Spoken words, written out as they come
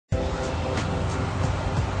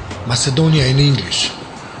Macedonia in English.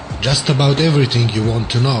 Just about everything you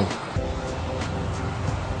want to know.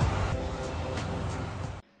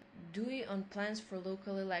 DUI on plans for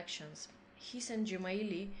local elections. Hisan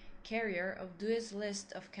Gemaili, carrier of DUI's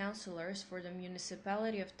list of councillors for the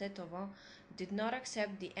municipality of Tetovo, did not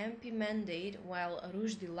accept the MP mandate, while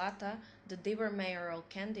Rushdie Lata, the Devar mayoral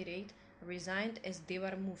candidate, resigned as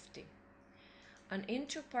Devar Mufti. An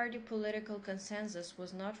inter-party political consensus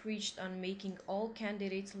was not reached on making all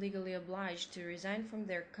candidates legally obliged to resign from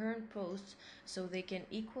their current posts so they can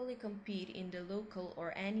equally compete in the local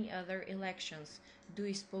or any other elections,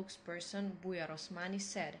 DUI spokesperson Bujar Osmani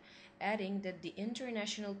said, adding that the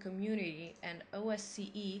international community and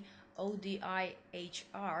OSCE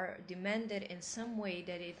ODIHR demanded in some way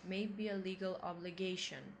that it may be a legal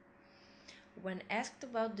obligation. When asked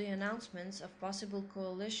about the announcements of possible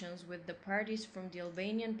coalitions with the parties from the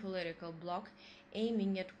Albanian political bloc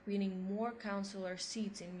aiming at winning more councillor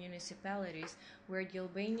seats in municipalities where the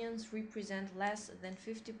Albanians represent less than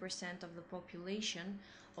 50% of the population,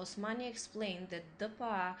 Osmani explained that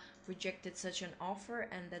DPA rejected such an offer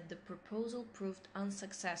and that the proposal proved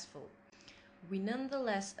unsuccessful. We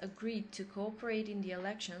nonetheless agreed to cooperate in the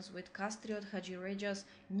elections with Kastriot Hadzireja's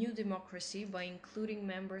New Democracy by including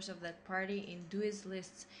members of that party in DUI's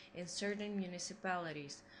lists in certain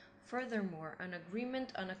municipalities. Furthermore, an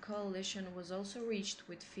agreement on a coalition was also reached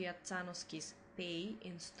with Fiat Tsanoski's PEI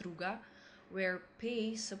in Struga, where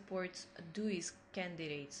PEI supports DUI's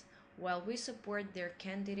candidates, while we support their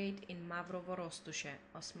candidate in Mavrovo Rostuše,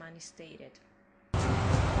 Osmani stated.